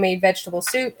own homemade vegetable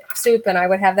soup. And I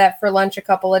would have that for lunch a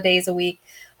couple of days a week.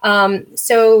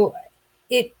 So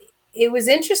it was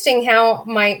interesting how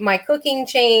my cooking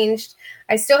changed.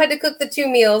 I still had to cook the 2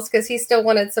 meals because he still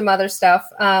wanted some other stuff.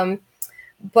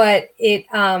 But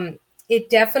it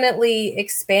definitely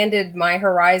expanded my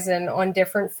horizon on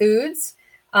different foods.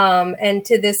 And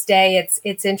to this day,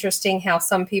 it's interesting how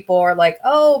some people are like,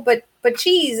 "Oh, but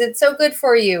cheese, it's so good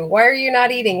for you. Why are you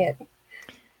not eating it?"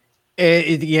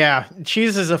 Yeah,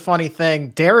 cheese is a funny thing.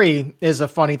 Dairy is a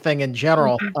funny thing in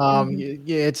general.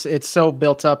 It's so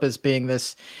built up as being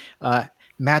this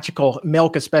magical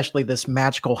milk, especially this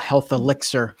magical health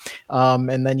elixir.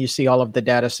 And then you see all of the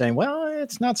data saying, well,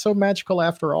 it's not so magical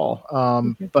after all.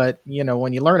 But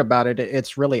when you learn about it,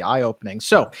 it's really eye-opening.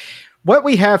 So what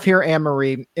we have here,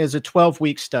 Anne-Marie, is a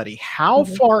 12-week study. How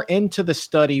far into the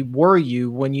study were you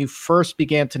when you first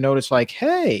began to notice, like,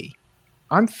 hey,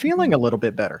 I'm feeling a little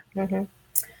bit better?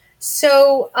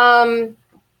 So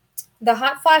the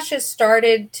hot flashes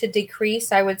started to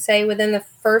decrease, I would say, within the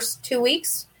first 2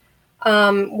 weeks.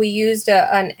 We used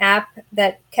an app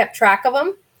that kept track of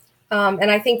them.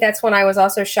 And I think that's when I was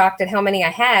also shocked at how many I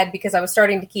had, because I was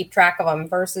starting to keep track of them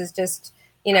versus just,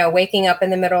 waking up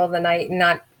in the middle of the night and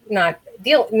not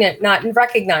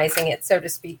recognizing it, so to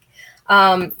speak.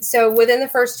 So within the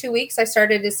first 2 weeks, I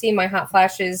started to see my hot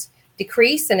flashes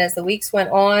decrease. And as the weeks went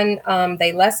on,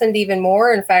 they lessened even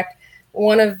more. In fact,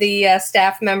 one of the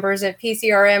staff members at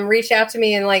PCRM reached out to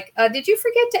me and like, "Did you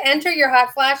forget to enter your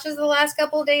hot flashes the last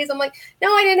couple of days?" I'm like,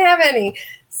 "No, I didn't have any."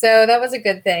 So that was a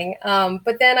good thing.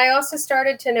 But then I also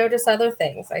started to notice other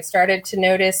things. I started to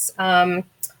notice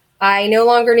I no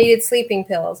longer needed sleeping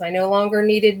pills. I no longer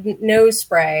needed nose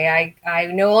spray. I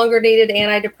no longer needed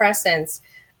antidepressants.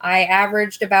 I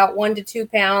averaged about 1 to 2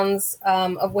 pounds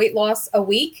of weight loss a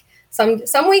week.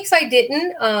 Some weeks I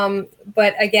didn't,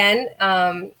 but again,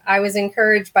 I was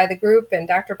encouraged by the group and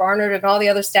Dr. Barnard and all the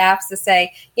other staffs to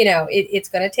say, it's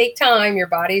going to take time. Your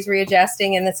body's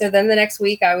readjusting, and so then the next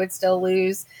week I would still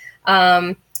lose.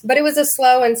 But it was a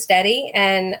slow and steady,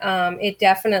 and it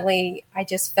definitely, I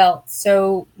just felt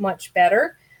so much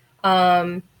better.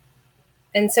 And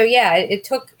so, yeah, it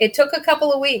took a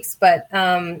couple of weeks, but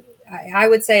I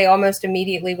would say almost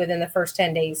immediately within the first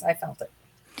 10 days, I felt it.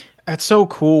 That's so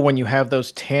cool when you have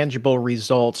those tangible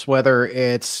results, whether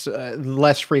it's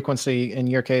less frequency in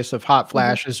your case of hot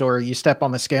flashes, or you step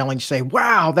on the scale and you say,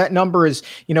 wow, that number is,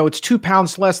 it's 2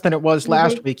 pounds less than it was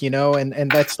last week,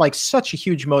 and that's like such a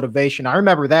huge motivation. I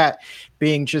remember that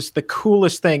being just the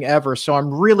coolest thing ever. So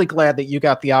I'm really glad that you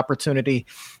got the opportunity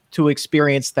to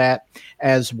experience that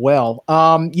as well.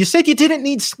 You said you didn't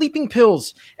need sleeping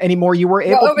pills anymore. You were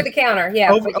able over the counter.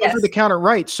 Yeah. over the counter.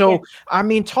 Right. So, yeah. I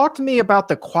mean, talk to me about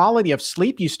the quality of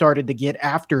sleep you started to get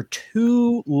after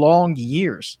 2 long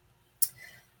years.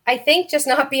 I think just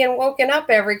not being woken up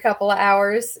every couple of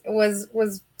hours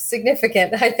was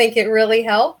significant. I think it really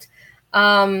helped.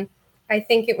 I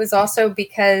think it was also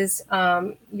because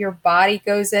your body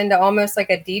goes into almost like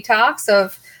a detox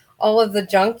of all of the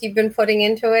junk you've been putting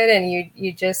into it, and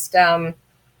you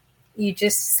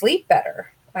just sleep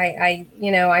better.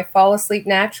 I fall asleep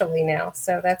naturally now,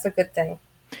 so that's a good thing.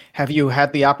 Have you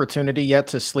had the opportunity yet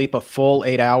to sleep a full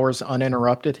 8 hours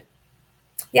uninterrupted?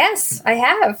 Yes, I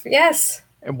have. Yes.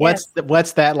 And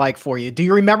what's that like for you? Do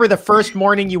you remember the first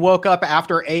morning you woke up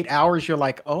after 8 hours? You're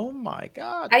like, oh my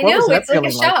God. I know, it's like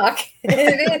a shock.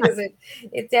 It is.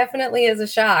 It definitely is a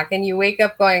shock. And you wake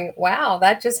up going, wow,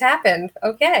 that just happened.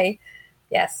 Okay.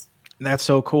 Yes. That's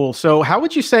so cool. So how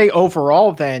would you say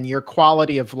overall then your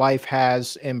quality of life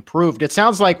has improved? It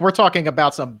sounds like we're talking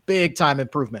about some big time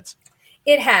improvements.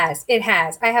 It has.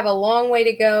 I have a long way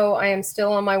to go. I am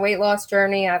still on my weight loss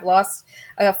journey. I've lost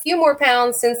a few more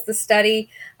pounds since the study.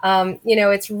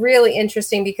 It's really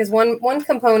interesting because one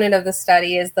component of the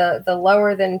study is the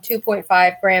lower than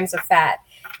 2.5 grams of fat.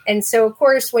 And so, of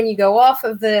course, when you go off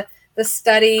of the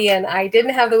study, and I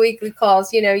didn't have the weekly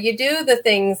calls, you do the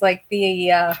things like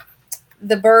the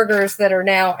burgers that are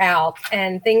now out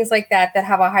and things like that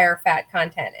have a higher fat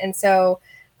content. And so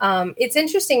it's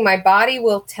interesting. My body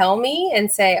will tell me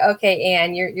and say, okay,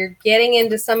 Ann, you're getting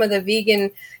into some of the vegan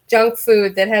junk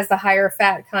food that has the higher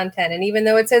fat content. And even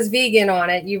though it says vegan on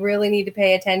it, you really need to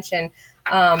pay attention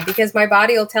because my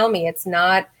body will tell me it's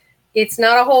not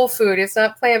a whole food. It's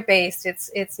not plant-based.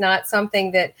 It's not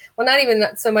something that, well, not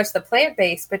even so much the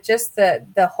plant-based, but just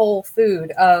the whole food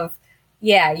of,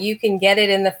 yeah, you can get it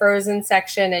in the frozen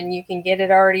section and you can get it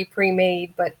already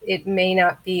pre-made, but it may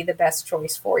not be the best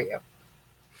choice for you.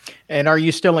 And are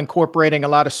you still incorporating a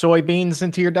lot of soybeans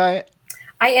into your diet?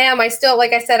 I am. I still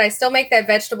make that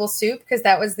vegetable soup because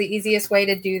that was the easiest way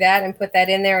to do that and put that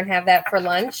in there and have that for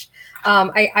lunch.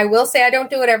 I will say I don't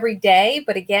do it every day,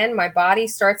 but again, my body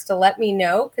starts to let me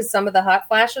know because some of the hot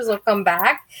flashes will come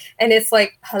back and it's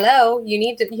like, hello, you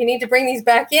need to bring these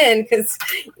back in because,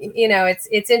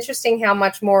 it's interesting how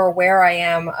much more aware I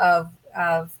am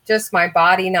of just my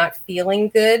body not feeling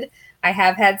good. I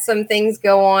have had some things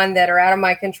go on that are out of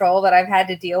my control that I've had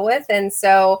to deal with. And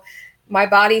so my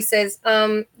body says,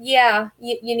 you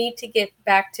need to get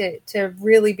back to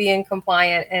really being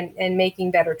compliant and making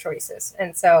better choices.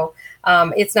 And so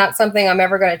it's not something I'm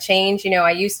ever going to change.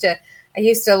 I used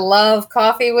to love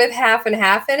coffee with half and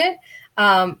half in it.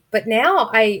 But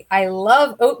now I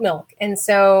love oat milk. And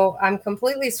so I'm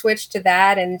completely switched to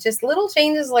that and just little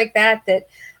changes like that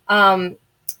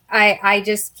I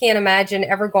just can't imagine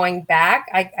ever going back.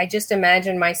 I just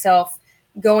imagine myself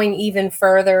going even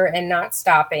further and not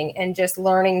stopping and just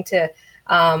learning to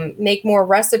make more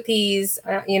recipes,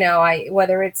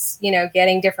 whether it's,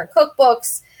 getting different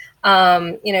cookbooks,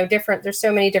 there's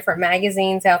so many different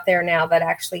magazines out there now that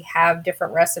actually have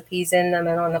different recipes in them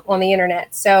and on the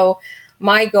internet. So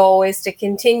my goal is to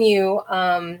continue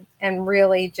and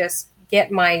really just get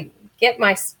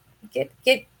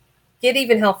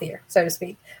even healthier, so to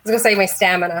speak. I was going to say my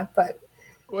stamina, but.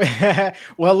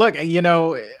 Well, look,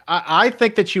 I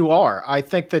think that you are. I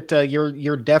think that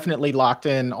you're definitely locked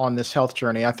in on this health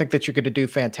journey. I think that you're going to do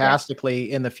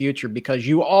fantastically in the future because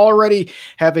you already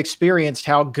have experienced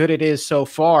how good it is so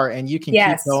far, and you can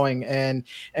keep going. And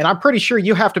I'm pretty sure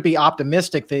you have to be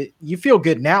optimistic that you feel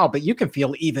good now, but you can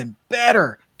feel even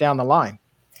better down the line.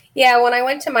 Yeah, when I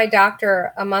went to my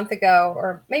doctor a month ago,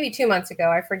 or maybe 2 months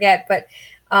ago, I forget, but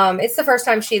it's the first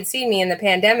time she had seen me in the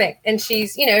pandemic, and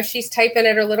she's typing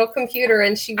at her little computer,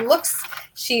 and she looks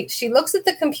at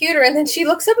the computer, and then she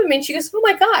looks up at me and she goes, "Oh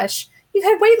my gosh, you've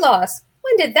had weight loss.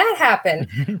 When did that happen?"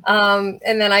 And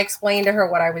then I explained to her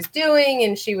what I was doing,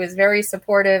 and she was very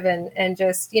supportive and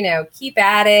just, keep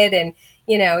at it. And,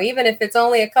 even if it's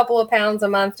only a couple of pounds a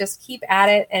month, just keep at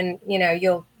it. And,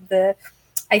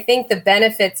 I think the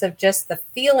benefits of just the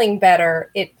feeling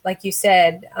better, it, like you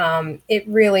said, it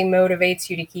really motivates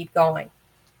you to keep going.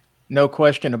 No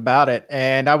question about it.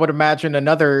 And I would imagine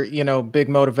another, big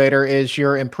motivator is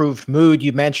your improved mood.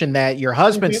 You mentioned that your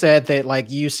husband said that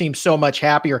like you seem so much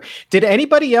happier. Did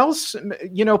anybody else,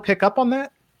 pick up on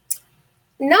that?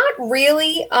 Not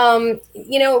really.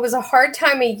 It was a hard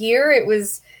time of year. It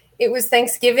was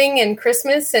Thanksgiving and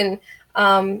Christmas, and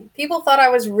people thought I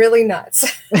was really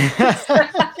nuts.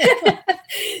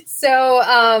 So,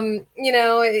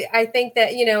 I think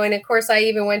that, and of course I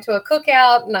even went to a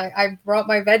cookout and I brought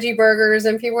my veggie burgers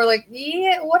and people were like,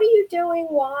 yeah, what are you doing?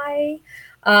 Why?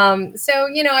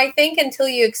 I think until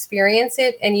you experience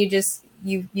it and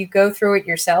you go through it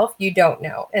yourself, you don't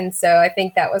know. And so I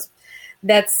think that's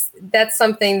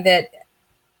something that,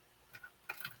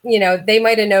 they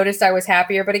might have noticed I was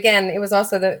happier, but again, it was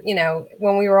also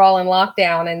when we were all in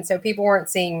lockdown. And so people weren't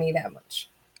seeing me that much.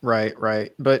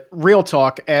 Right. But real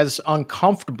talk, as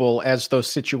uncomfortable as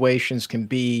those situations can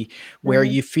be where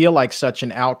you feel like such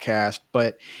an outcast,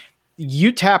 but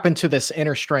you tap into this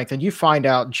inner strength and you find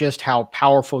out just how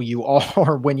powerful you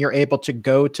are when you're able to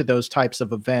go to those types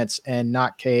of events and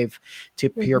not cave to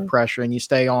peer pressure, and you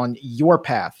stay on your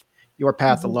path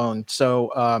alone.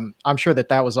 So I'm sure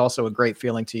that was also a great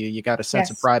feeling to you. You got a sense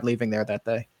of pride leaving there that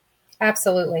day.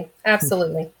 Absolutely.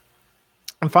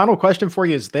 And final question for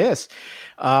you is this.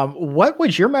 What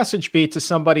would your message be to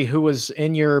somebody who was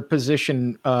in your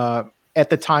position at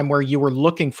the time where you were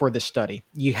looking for this study?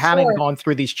 You hadn't gone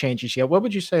through these changes yet. What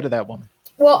would you say to that woman?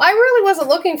 Well, I really wasn't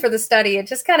looking for the study. It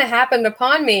just kind of happened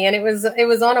upon me, and it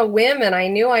was on a whim, and I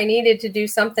knew I needed to do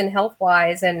something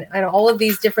health-wise, and all of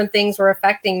these different things were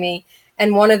affecting me,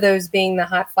 and one of those being the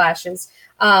hot flashes.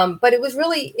 But it was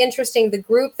really interesting, the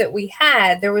group that we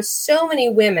had, there was so many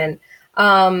women.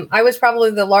 I was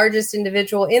probably the largest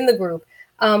individual in the group,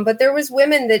 but there was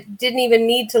women that didn't even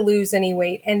need to lose any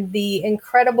weight, and the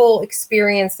incredible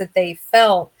experience that they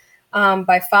felt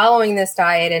by following this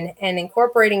diet and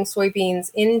incorporating soybeans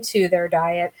into their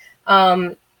diet,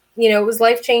 it was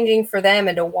life-changing for them.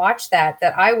 And to watch that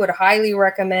I would highly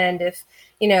recommend if,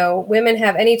 women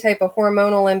have any type of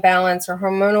hormonal imbalance or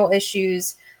hormonal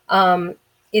issues,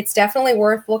 it's definitely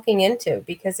worth looking into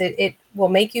because it will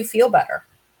make you feel better.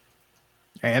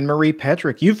 Anne-Marie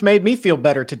Petrick, you've made me feel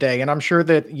better today, and I'm sure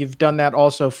that you've done that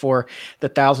also for the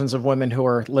thousands of women who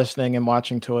are listening and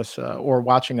watching to us or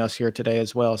watching us here today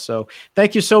as well. So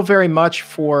thank you so very much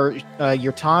for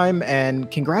your time, and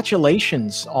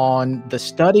congratulations on the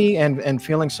study and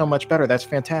feeling so much better. That's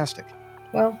fantastic.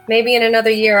 Well, maybe in another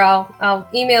year I'll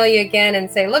email you again and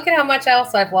say, look at how much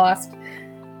else I've lost.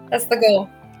 That's the goal.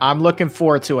 I'm looking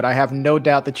forward to it. I have no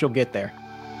doubt that you'll get there.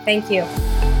 Thank you.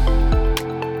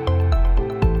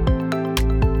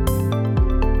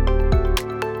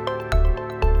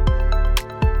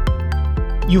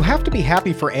 You have to be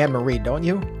happy for Anne-Marie, don't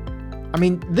you? I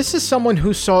mean, this is someone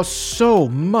who saw so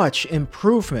much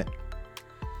improvement.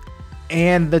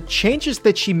 And the changes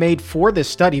that she made for this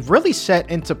study really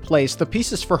set into place the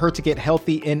pieces for her to get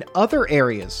healthy in other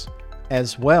areas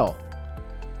as well.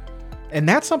 And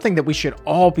that's something that we should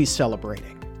all be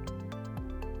celebrating.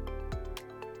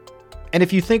 And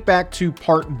if you think back to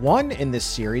part 1 in this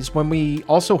series, when we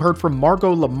also heard from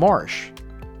Margot LaMarche,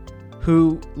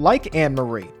 who, like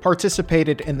Anne-Marie,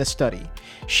 participated in the study.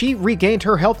 She regained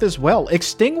her health as well,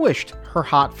 extinguished her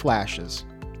hot flashes.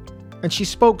 And she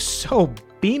spoke so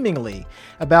beamingly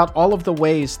about all of the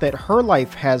ways that her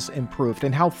life has improved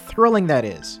and how thrilling that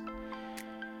is.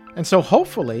 And so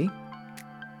hopefully,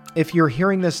 if you're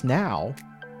hearing this now,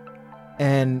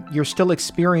 and you're still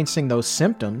experiencing those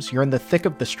symptoms, you're in the thick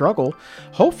of the struggle,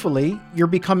 hopefully you're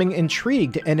becoming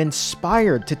intrigued and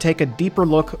inspired to take a deeper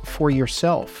look for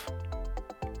yourself.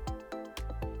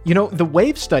 The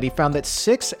WAVE study found that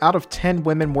 6 out of 10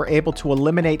 women were able to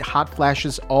eliminate hot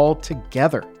flashes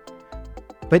altogether.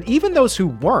 But even those who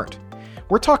weren't,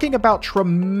 we're talking about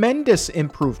tremendous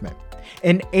improvement,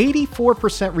 an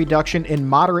 84% reduction in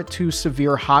moderate to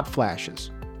severe hot flashes.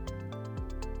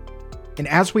 And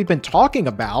as we've been talking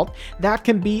about, that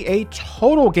can be a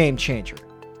total game changer.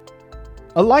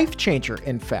 A life changer,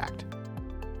 in fact.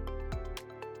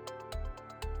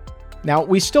 Now,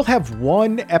 we still have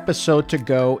one episode to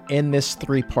go in this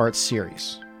 3-part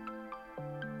series.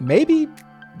 Maybe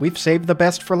we've saved the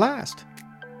best for last.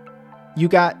 You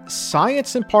got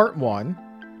science in part 1,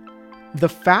 the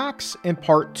facts in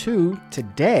part 2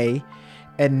 today,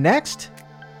 and next,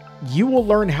 you will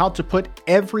learn how to put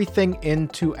everything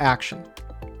into action.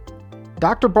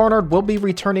 Dr. Barnard will be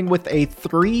returning with a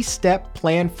 3-step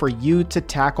plan for you to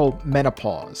tackle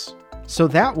menopause. So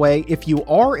that way, if you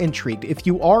are intrigued, if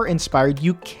you are inspired,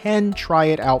 you can try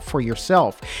it out for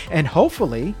yourself and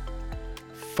hopefully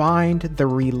find the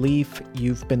relief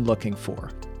you've been looking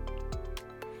for.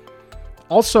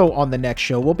 Also on the next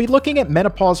show, we'll be looking at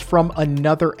menopause from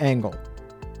another angle,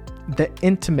 the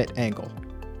intimate angle.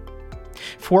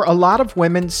 For a lot of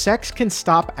women, sex can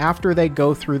stop after they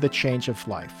go through the change of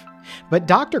life. But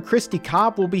Dr. Christy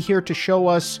Cobb will be here to show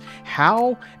us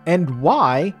how and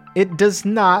why it does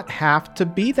not have to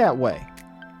be that way.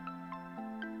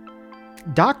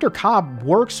 Dr. Cobb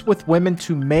works with women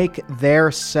to make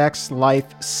their sex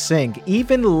life sing,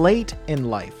 even late in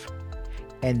life.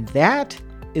 And that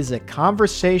is a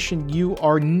conversation you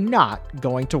are not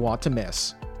going to want to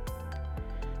miss.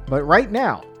 But right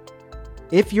now,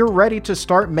 if you're ready to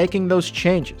start making those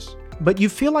changes, but you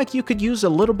feel like you could use a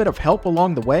little bit of help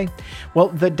along the way, well,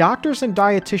 the doctors and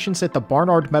dietitians at the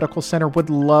Barnard Medical Center would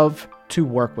love to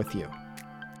work with you.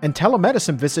 And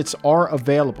telemedicine visits are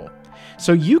available,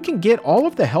 so you can get all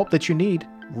of the help that you need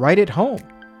right at home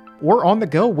or on the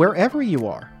go wherever you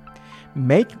are.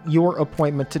 Make your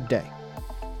appointment today.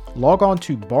 Log on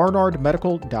to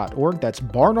barnardmedical.org. That's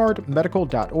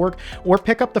barnardmedical.org, or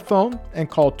pick up the phone and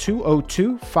call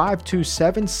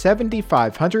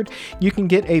 202-527-7500. You can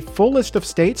get a full list of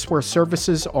states where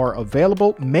services are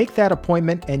available. Make that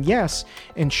appointment, and yes,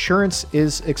 insurance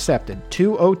is accepted.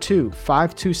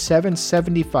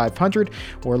 202-527-7500,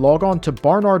 or log on to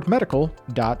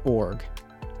barnardmedical.org.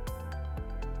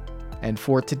 And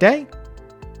for today,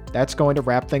 that's going to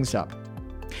wrap things up.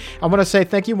 I want to say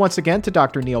thank you once again to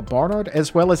Dr. Neal Barnard,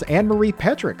 as well as Anne-Marie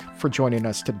Pedrick, for joining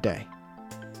us today.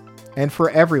 And for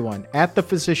everyone at the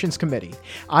Physicians Committee,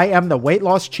 I am the weight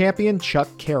loss champion, Chuck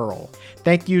Carroll.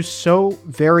 Thank you so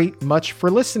very much for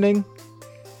listening.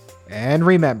 And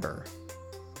remember,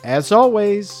 as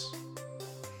always,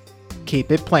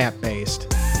 keep it plant-based.